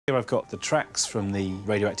Here I've got the tracks from the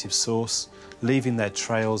radioactive source, leaving their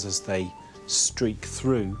trails as they streak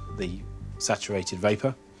through the saturated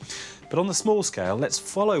vapour. But on the small scale, let's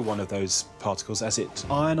follow one of those particles as it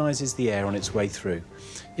ionises the air on its way through.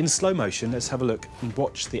 In slow motion, let's have a look and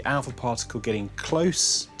watch the alpha particle getting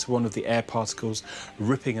close to one of the air particles,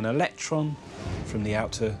 ripping an electron from the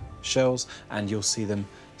outer shells, and you'll see them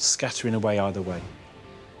scattering away either way.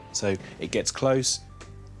 So it gets close,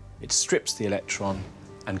 it strips the electron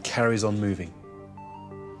and carries on moving.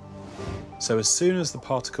 So as soon as the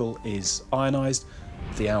particle is ionised,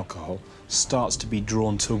 the alcohol starts to be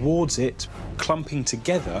drawn towards it, clumping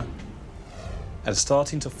together and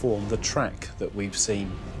starting to form the track that we've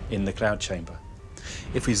seen in the cloud chamber.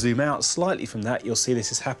 If we zoom out slightly from that, you'll see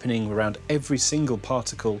this is happening around every single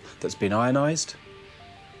particle that's been ionised,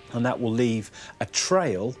 and that will leave a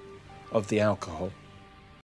trail of the alcohol